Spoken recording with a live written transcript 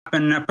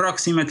happen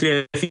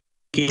approximately, I think,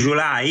 in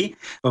July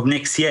of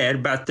next year.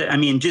 But I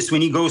mean, just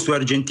when he goes to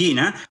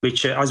Argentina,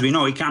 which as we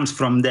know, he comes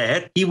from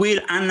there, he will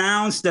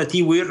announce that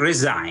he will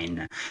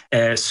resign.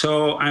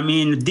 So, I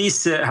mean,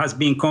 this has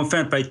been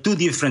confirmed by two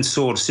different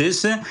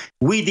sources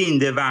within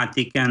the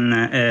Vatican.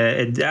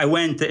 I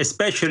went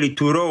especially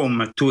to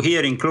Rome to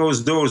hear in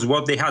closed doors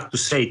what they had to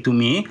say to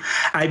me.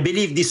 I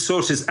believe these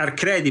sources are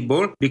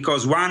credible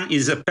because one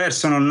is a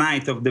personal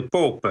knight of the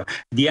Pope.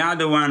 The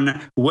other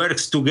one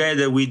works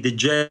together with the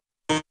Jesuits.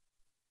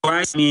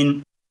 I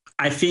mean,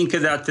 I think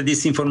that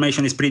this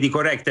information is pretty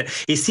correct.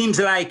 It seems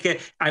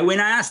like when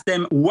I asked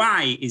them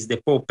why is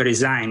the Pope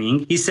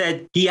resigning, he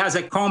said he has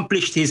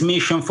accomplished his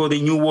mission for the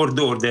New World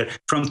Order.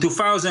 From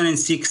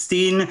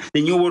 2016,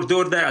 the New World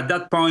Order at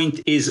that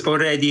point is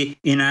already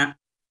in a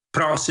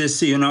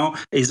process, you know,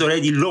 is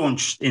already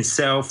launched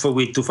itself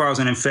with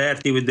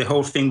 2030, with the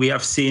whole thing we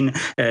have seen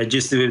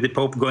just with the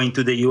Pope going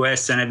to the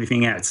US and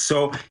everything else.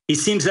 So it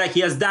seems like he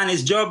has done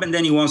his job and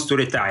then he wants to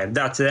retire.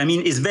 That, I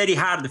mean, it's very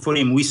hard for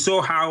him. We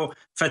saw how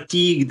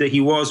fatigued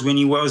he was when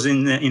he was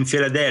in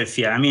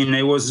Philadelphia. I mean,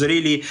 he was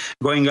really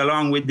going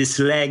along with this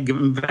leg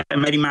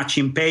very much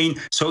in pain.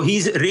 So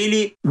he's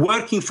really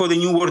working for the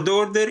New World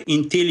Order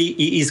until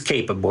he is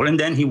capable, and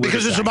then he will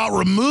Because retire. it's about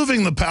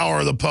removing the power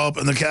of the Pope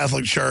and the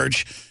Catholic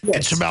Church. Yes,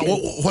 it's about,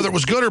 whether it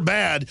was good or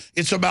bad,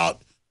 it's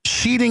about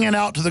seeding it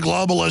out to the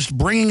globalists,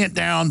 bringing it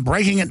down,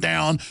 breaking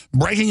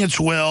its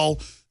will,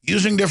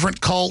 using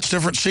different cults,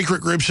 different secret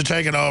groups to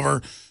take it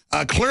over.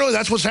 Clearly,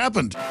 that's what's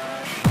happened.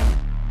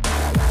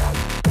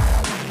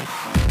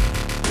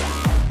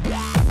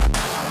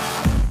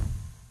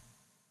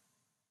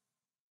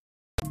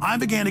 I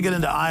began to get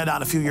into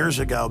iodine a few years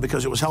ago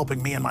because it was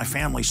helping me and my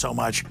family so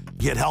much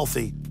get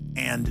healthy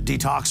and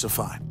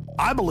detoxify.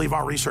 I believe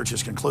our research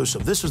is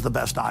conclusive. This is the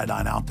best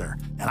iodine out there.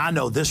 And I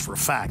know this for a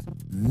fact.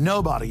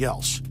 Nobody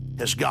else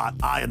has got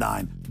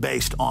iodine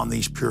based on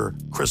these pure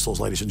crystals,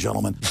 ladies and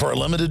gentlemen. For a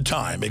limited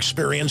time,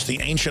 experience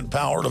the ancient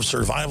power of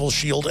Survival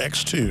Shield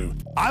X2.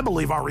 I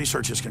believe our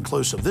research is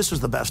conclusive. This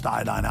is the best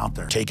iodine out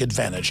there. Take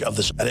advantage of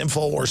this at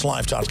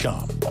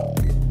InfoWarsLife.com.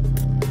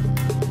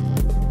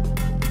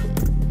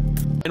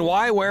 And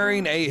why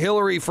wearing a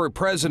Hillary for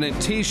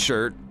President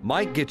t-shirt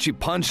might get you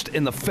punched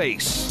in the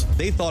face.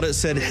 They thought it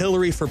said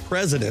Hillary for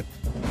President.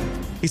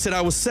 He said,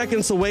 I was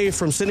seconds away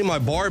from sending my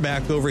bar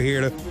back over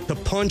here to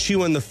punch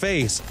you in the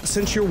face.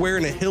 Since you're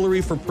wearing a Hillary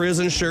for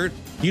Prison shirt,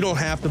 you don't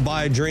have to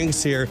buy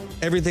drinks here.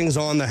 Everything's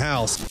on the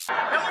house.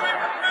 Hillary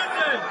for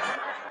President!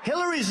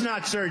 Hillary's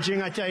not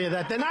surging, I tell you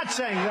that. They're not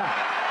saying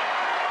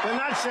that. They're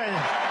not saying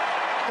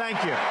that.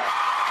 Thank you.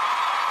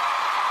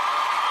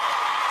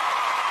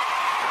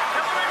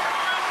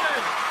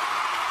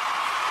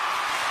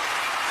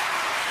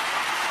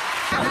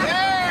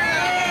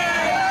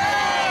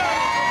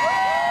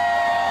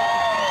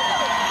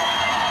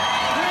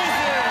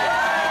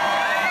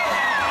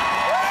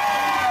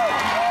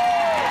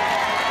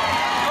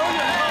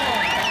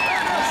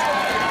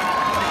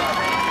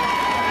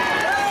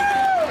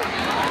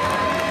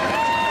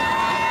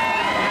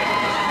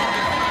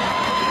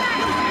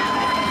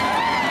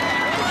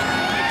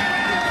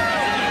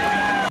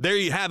 There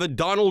you have it.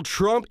 Donald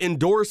Trump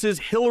endorses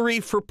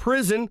Hillary for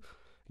Prison.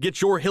 Get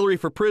your Hillary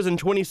for Prison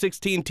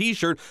 2016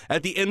 t-shirt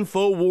at the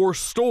InfoWars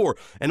store.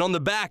 And on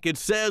the back, it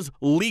says,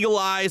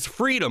 legalize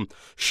freedom.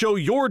 Show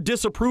your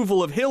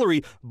disapproval of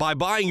Hillary by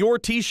buying your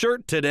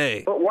t-shirt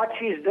today. But what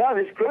she's done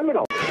is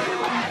criminal.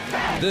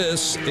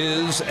 This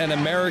is an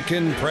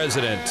American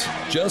president.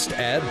 Just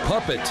add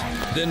puppet,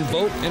 then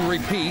vote and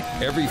repeat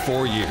every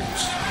 4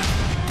 years.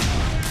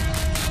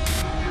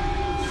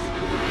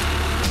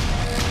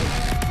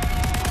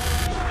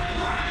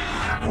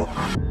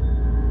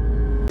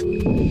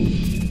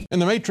 In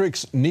The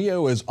Matrix,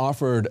 Neo is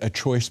offered a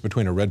choice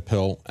between a red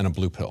pill and a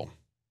blue pill.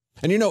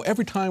 And you know,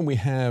 every time we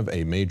have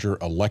a major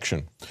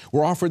election,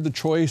 we're offered the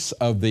choice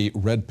of the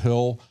red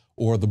pill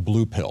or the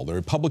blue pill, the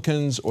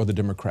Republicans or the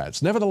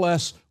Democrats.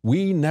 Nevertheless,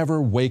 we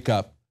never wake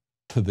up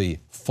to the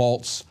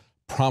false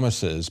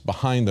promises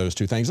behind those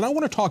two things. And I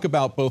want to talk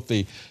about both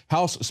the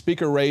House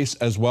Speaker race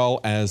as well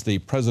as the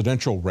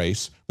presidential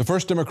race. The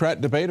first Democrat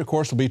debate, of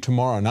course, will be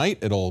tomorrow night.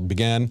 It'll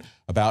begin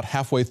about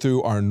halfway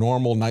through our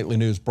normal nightly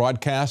news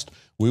broadcast.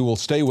 We will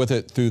stay with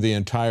it through the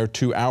entire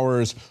 2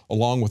 hours,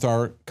 along with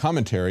our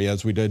commentary,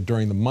 as we did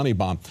during the Money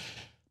Bomb.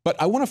 But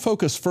I want to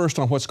focus first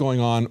on what's going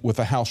on with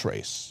the House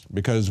race,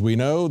 because we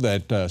know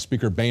that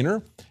Speaker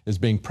Boehner is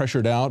being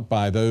pressured out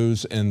by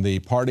those in the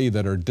party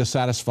that are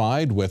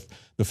dissatisfied with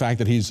the fact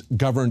that he's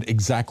governed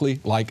exactly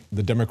like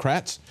the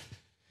Democrats.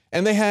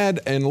 And they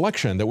had an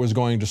election that was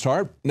going to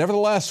start.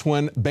 Nevertheless,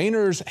 when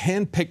Boehner's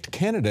hand-picked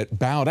candidate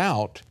bowed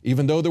out,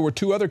 even though there were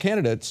two other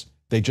candidates,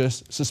 they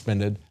just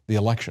suspended the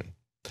election.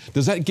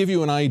 Does that give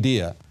you an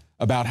idea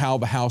about how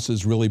the House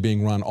is really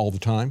being run all the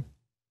time?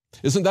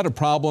 Isn't that a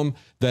problem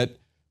that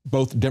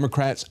both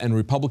Democrats and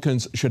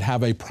Republicans should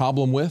have a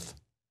problem with?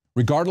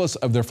 Regardless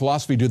of their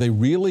philosophy, do they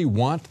really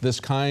want this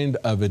kind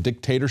of a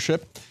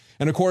dictatorship?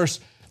 And of course,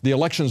 the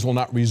elections will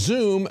not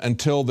resume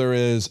until there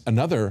is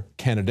another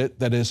candidate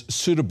that is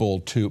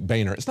suitable to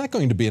Boehner. It's not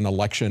going to be an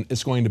election,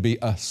 it's going to be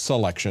a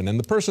selection. And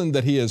the person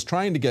that he is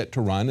trying to get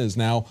to run is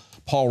now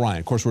Paul Ryan.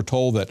 Of course, we're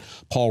told that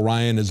Paul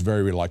Ryan is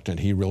very reluctant.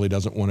 He really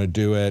doesn't want to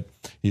do it.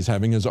 He's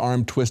having his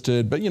arm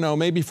twisted, but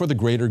maybe for the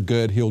greater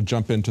good, he'll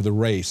jump into the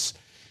race.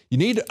 You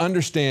need to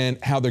understand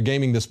how they're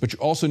gaming this, but you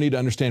also need to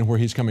understand where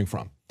he's coming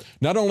from.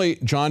 Not only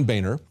John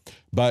Boehner,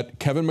 but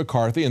Kevin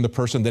McCarthy and the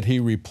person that he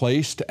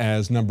replaced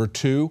as number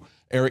 2,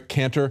 Eric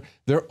Cantor,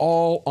 they're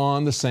all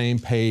on the same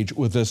page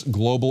with this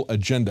global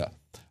agenda,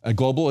 a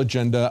global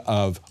agenda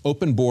of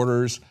open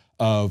borders,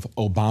 of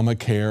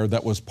Obamacare.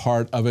 That was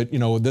part of it.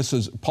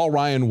 Paul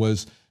Ryan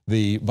was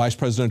the vice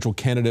presidential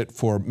candidate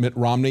for Mitt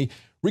Romney.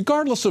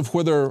 Regardless of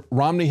whether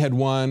Romney had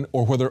won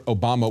or whether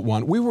Obama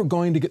won, we were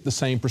going to get the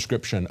same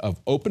prescription of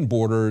open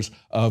borders,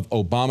 of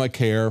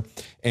Obamacare,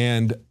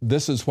 and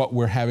this is what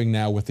we're having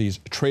now with these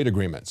trade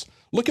agreements.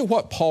 Look at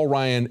what Paul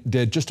Ryan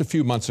did just a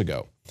few months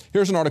ago.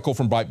 Here's an article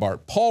from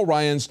Breitbart. Paul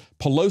Ryan's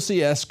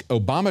Pelosi-esque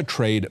Obama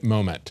trade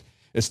moment.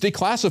 It's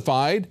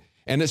declassified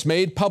and it's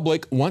made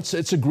public once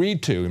it's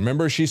agreed to.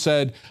 Remember, she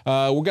said,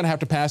 we're going to have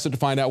to pass it to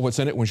find out what's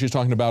in it when she's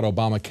talking about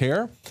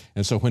Obamacare.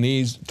 And so when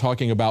he's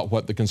talking about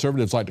what the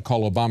conservatives like to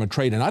call Obama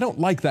trade, and I don't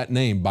like that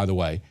name, by the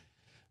way,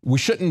 we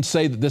shouldn't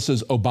say that this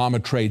is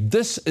Obama trade.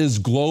 This is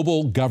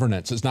global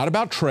governance. It's not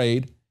about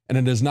trade, and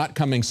it is not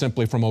coming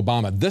simply from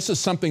Obama. This is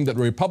something that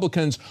the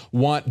Republicans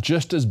want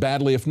just as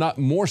badly, if not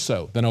more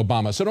so, than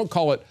Obama. So don't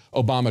call it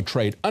Obama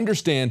trade.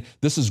 Understand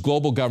this is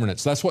global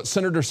governance. That's what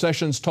Senator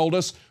Sessions told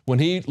us when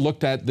he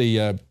looked at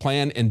the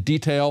plan in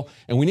detail,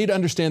 and we need to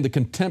understand the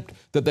contempt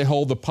that they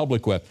hold the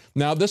public with.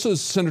 Now, this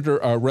is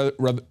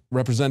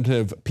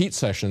Representative Pete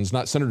Sessions,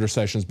 not Senator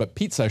Sessions, but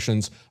Pete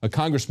Sessions, a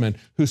congressman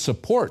who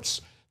supports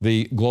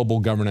the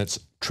global governance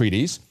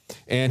treaties.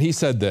 And he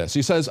said this.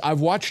 He says, I've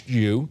watched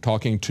you,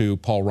 talking to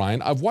Paul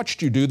Ryan, I've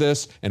watched you do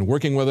this and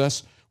working with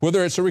us,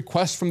 whether it's a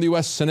request from the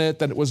U.S. Senate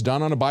that it was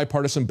done on a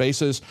bipartisan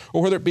basis,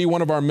 or whether it be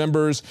one of our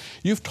members.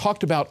 You've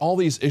talked about all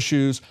these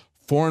issues: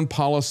 foreign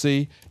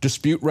policy,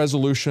 dispute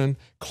resolution,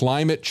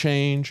 climate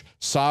change,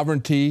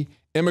 sovereignty,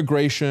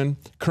 immigration,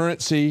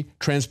 currency,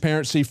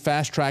 transparency,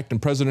 fast-tracked,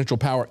 and presidential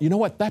power. You know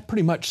what? That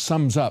pretty much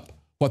sums up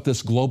what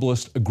this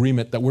globalist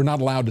agreement that we're not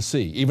allowed to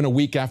see. Even a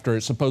week after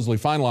it's supposedly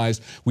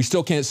finalized, we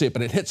still can't see it,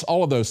 but it hits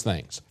all of those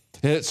things.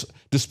 It hits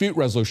dispute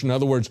resolution, in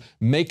other words,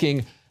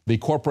 making the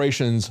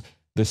corporations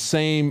the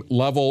same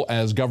level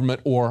as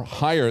government or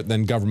higher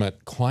than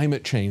government,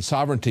 climate change,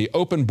 sovereignty,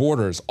 open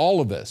borders,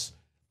 all of this.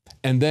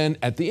 And then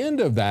at the end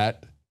of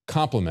that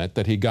compliment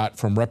that he got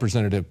from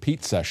Representative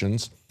Pete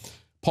Sessions,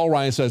 Paul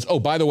Ryan says, oh,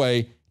 by the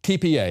way,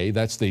 TPA,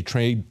 that's the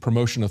Trade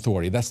Promotion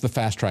Authority, that's the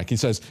fast track. He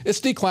says,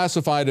 it's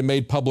declassified and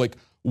made public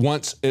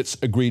once it's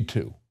agreed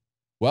to.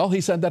 Well,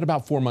 he said that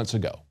about 4 months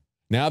ago.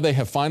 Now they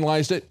have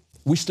finalized it.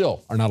 We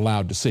still are not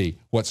allowed to see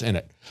what's in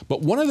it.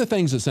 But one of the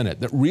things that's in it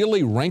that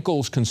really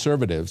rankles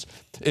conservatives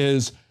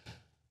is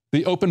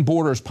the open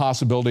borders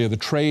possibility of the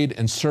trade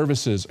and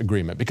services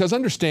agreement. Because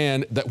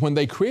understand that when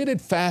they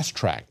created fast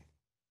track,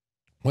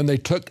 when they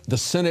took the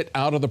Senate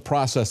out of the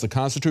process, the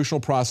constitutional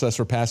process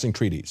for passing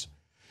treaties,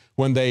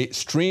 when they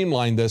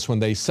streamlined this, when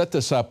they set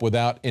this up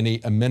without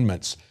any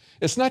amendments,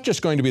 it's not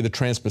just going to be the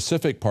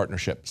Trans-Pacific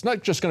Partnership. It's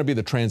not just going to be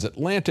the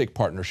Transatlantic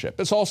Partnership.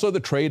 It's also the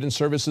Trade and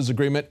Services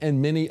Agreement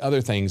and many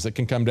other things that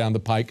can come down the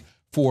pike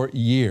for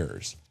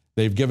years.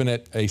 They've given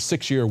it a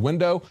 6-year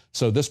window,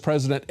 so this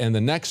president and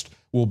the next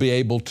will be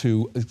able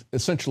to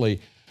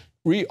essentially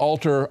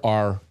re-alter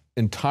our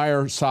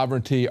entire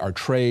sovereignty, our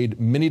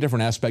trade, many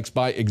different aspects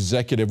by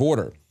executive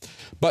order.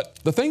 But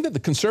the thing that the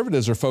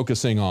conservatives are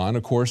focusing on,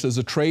 of course, is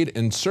a Trade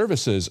and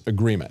Services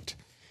Agreement.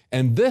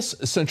 And this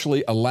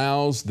essentially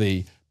allows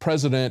the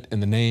president,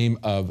 in the name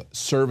of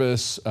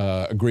service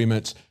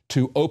agreements,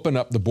 to open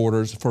up the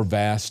borders for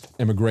vast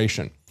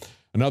immigration.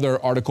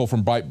 Another article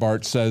from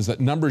Breitbart says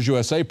that Numbers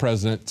USA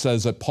president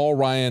says that Paul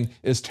Ryan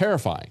is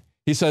terrifying.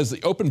 He says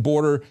the open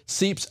border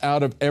seeps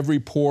out of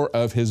every pore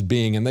of his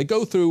being. And they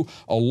go through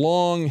a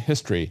long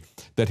history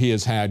that he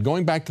has had,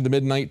 going back to the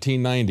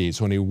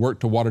mid-1990s when he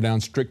worked to water down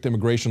strict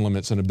immigration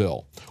limits in a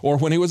bill, or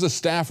when he was a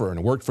staffer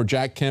and worked for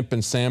Jack Kemp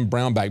and Sam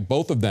Brownback.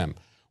 Both of them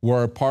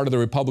were part of the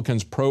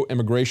Republicans'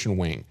 pro-immigration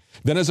wing.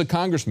 Then as a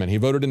congressman, he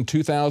voted in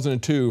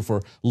 2002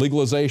 for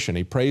legalization.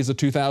 He praised the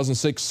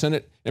 2006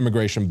 Senate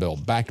immigration bill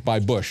backed by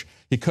Bush.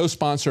 He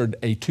co-sponsored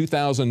a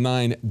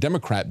 2009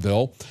 Democrat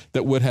bill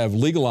that would have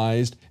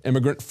legalized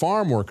immigrant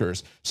farm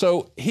workers.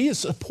 So he is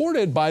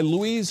supported by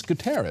Luis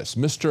Gutierrez,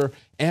 Mr.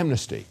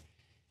 Amnesty.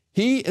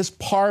 He is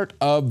part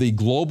of the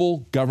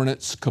global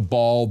governance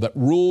cabal that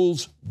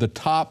rules the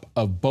top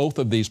of both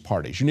of these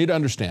parties. You need to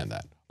understand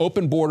that.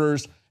 Open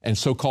borders and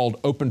so-called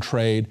open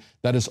trade,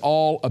 that is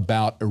all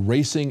about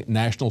erasing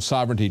national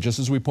sovereignty, just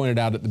as we pointed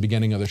out at the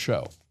beginning of the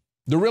show.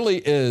 There really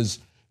is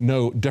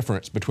no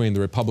difference between the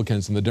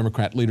Republicans and the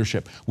Democrat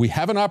leadership. We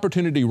have an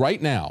opportunity right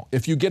now.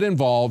 If you get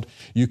involved,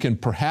 you can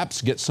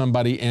perhaps get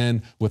somebody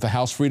in with the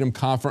House Freedom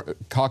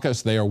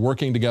Caucus. They are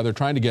working together,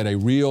 trying to get a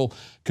real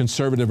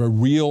conservative, a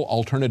real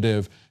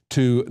alternative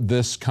to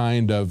this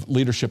kind of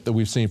leadership that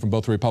we've seen from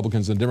both the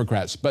Republicans and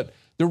Democrats. But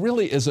there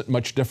really isn't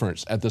much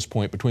difference at this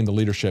point between the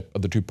leadership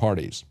of the two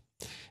parties.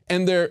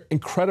 And they're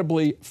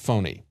incredibly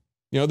phony.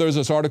 You know, there's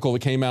this article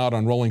that came out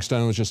on Rolling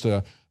Stones just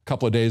a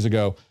couple of days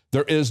ago.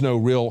 There is no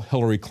real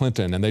Hillary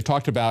Clinton. And they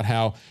talked about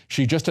how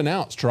she just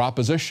announced her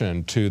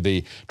opposition to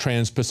the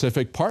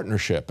Trans-Pacific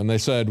Partnership. And they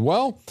said,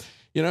 well,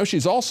 you know,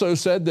 she's also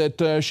said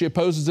that she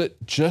opposes it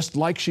just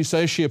like she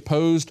says she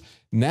opposed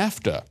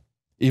NAFTA,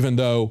 even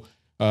though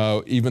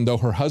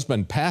her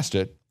husband passed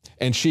it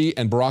and she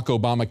and Barack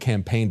Obama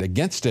campaigned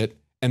against it,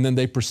 and then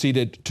they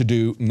proceeded to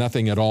do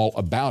nothing at all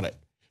about it.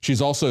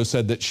 She's also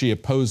said that she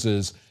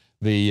opposes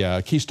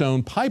the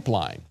Keystone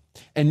Pipeline.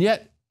 And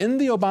yet, in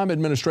the Obama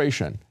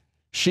administration,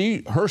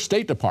 her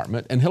State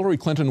Department and Hillary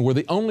Clinton were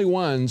the only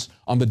ones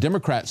on the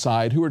Democrat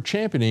side who were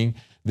championing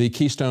the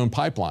Keystone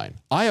Pipeline.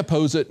 I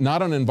oppose it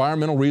not on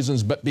environmental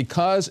reasons, but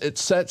because it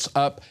sets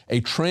up a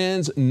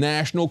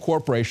transnational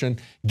corporation,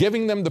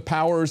 giving them the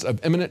powers of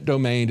eminent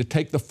domain to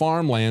take the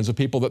farmlands of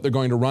people that they're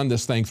going to run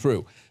this thing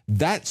through.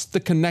 That's the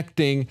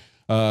connecting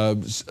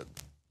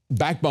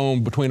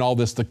backbone between all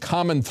this, the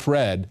common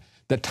thread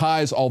that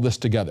ties all this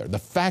together. The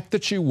fact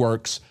that she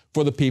works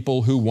for the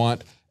people who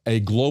want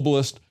a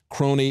globalist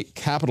crony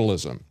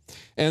capitalism.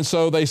 And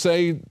so they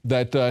say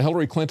that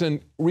Hillary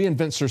Clinton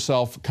reinvents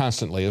herself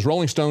constantly. As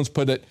Rolling Stones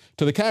put it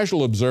to the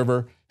casual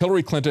observer,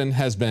 Hillary Clinton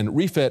has been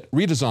refit,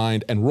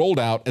 redesigned, and rolled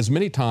out as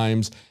many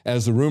times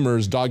as the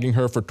rumors dogging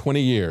her for 20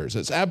 years.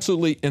 It's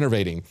absolutely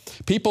innovating.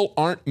 People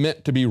aren't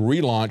meant to be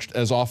relaunched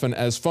as often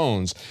as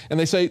phones. And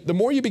they say the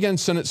more you begin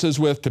sentences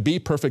with, to be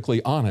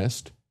perfectly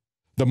honest,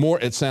 the more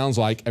it sounds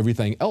like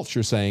everything else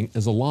you're saying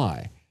is a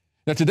lie.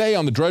 Now, today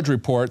on the Drudge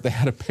Report, they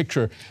had a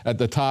picture at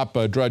the top.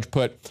 Drudge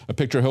put a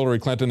picture of Hillary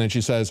Clinton, and she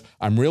says,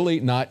 "I'm really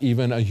not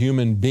even a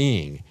human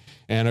being."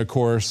 And of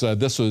course,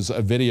 this was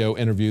a video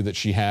interview that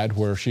she had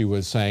where she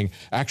was saying,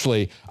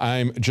 actually,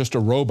 I'm just a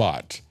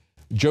robot,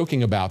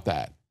 joking about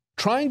that,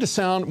 trying to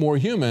sound more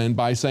human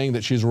by saying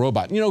that she's a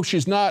robot. You know,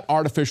 she's not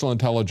artificial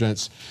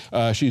intelligence.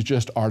 She's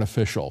just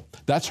artificial.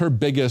 That's her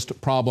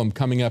biggest problem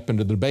coming up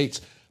into the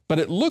debates. But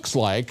it looks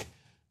like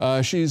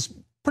she's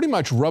pretty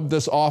much rubbed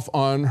this off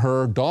on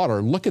her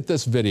daughter. Look at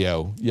this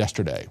video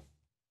yesterday.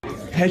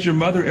 Has your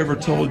mother ever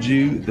told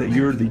you that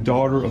you're the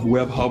daughter of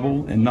Webb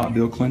Hubbell and not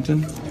Bill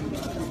Clinton?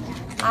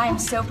 I'm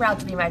so proud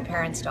to be my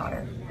parents'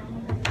 daughter.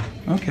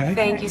 Okay.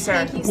 Thank you,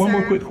 sir. One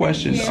more quick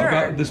question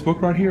about this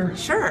book right here.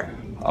 Sure.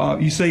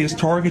 You say it's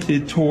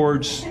targeted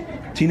towards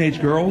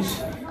teenage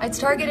girls? It's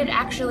targeted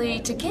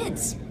actually to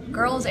kids,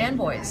 girls and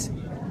boys.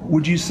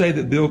 Would you say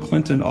that Bill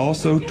Clinton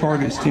also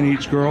targets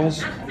teenage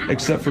girls,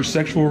 except for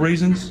sexual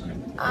reasons?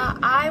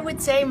 I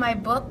would say my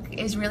book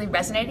is really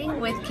resonating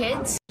with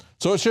kids.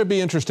 So it should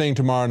be interesting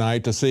tomorrow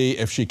night to see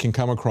if she can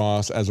come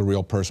across as a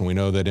real person. We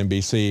know that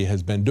NBC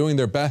has been doing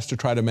their best to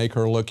try to make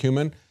her look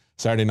human.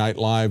 Saturday Night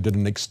Live did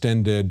an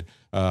extended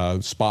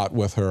spot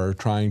with her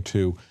trying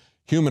to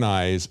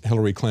humanize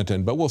Hillary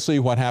Clinton. But we'll see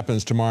what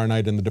happens tomorrow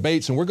night in the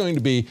debates. And we're going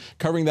to be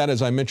covering that,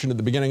 as I mentioned at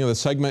the beginning of the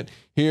segment,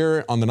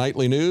 here on the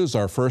Nightly News.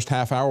 Our first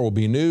half hour will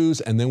be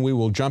news, and then we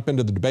will jump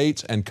into the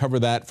debates and cover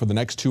that for the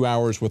next 2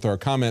 hours with our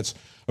comments.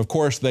 Of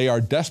course, they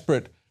are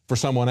desperate for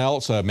someone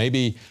else.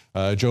 Maybe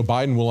Joe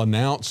Biden will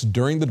announce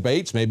during the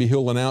debates. Maybe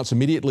he'll announce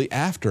immediately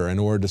after in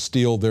order to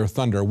steal their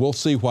thunder. We'll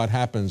see what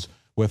happens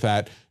with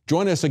that.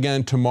 Join us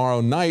again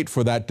tomorrow night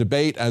for that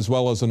debate, as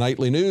well as the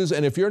Nightly News.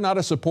 And if you're not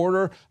a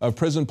supporter of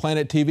Prison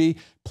Planet TV,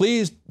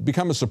 please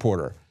become a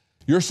supporter.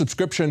 Your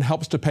subscription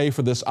helps to pay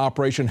for this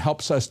operation,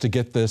 helps us to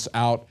get this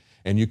out,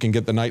 and you can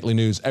get the Nightly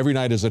News every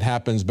night as it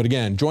happens. But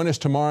again, join us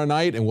tomorrow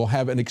night, and we'll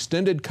have an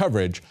extended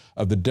coverage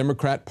of the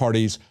Democrat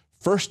Party's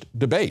first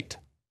debate.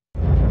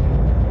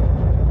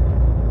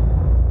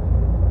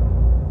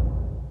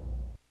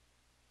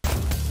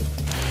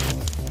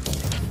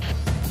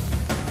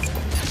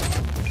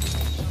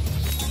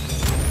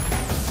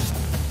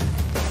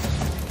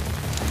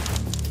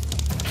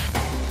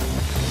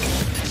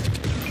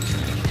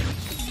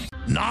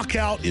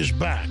 Knockout is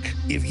back.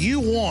 If you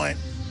want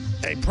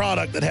a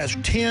product that has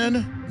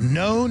 10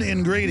 known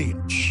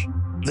ingredients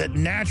that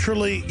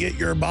naturally get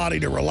your body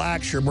to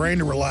relax, your brain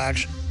to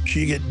relax, so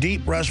you get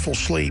deep, restful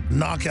sleep,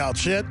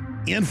 Knockout's it.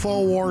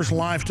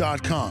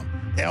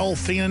 InfoWarsLife.com.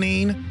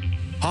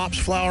 L-theanine, hops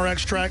flower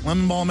extract,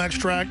 lemon balm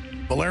extract,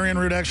 valerian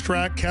root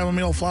extract,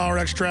 chamomile flower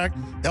extract,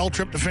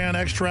 L-tryptophan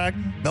extract,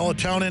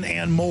 melatonin,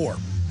 and more.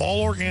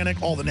 All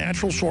organic, all the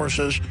natural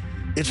sources.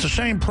 It's the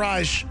same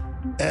price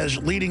as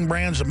leading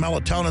brands of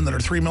melatonin that are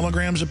 3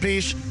 milligrams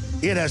apiece.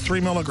 It has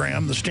 3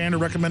 milligrams, the standard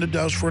recommended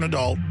dose for an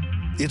adult.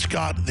 It's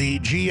got the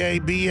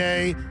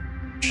GABA,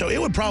 so it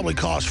would probably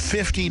cost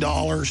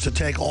 $50 to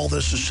take all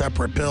this as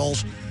separate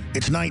pills.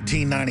 It's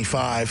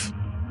 $19.95.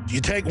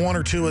 You take 1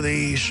 or 2 of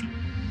these,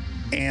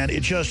 and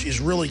it just is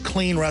really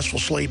clean, restful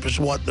sleep is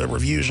what the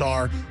reviews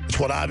are. It's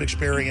what I've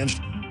experienced.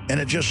 and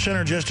it just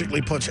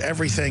synergistically puts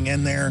everything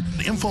in there.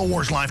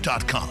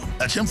 InfoWarsLife.com.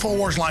 That's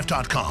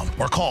InfoWarsLife.com,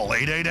 or call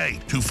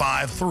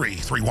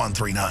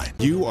 888-253-3139.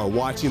 You are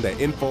watching the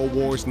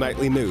InfoWars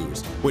Nightly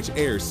News, which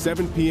airs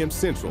 7 p.m.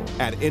 Central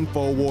at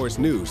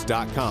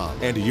InfoWarsNews.com.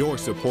 And your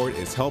support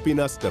is helping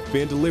us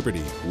defend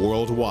liberty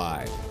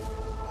worldwide.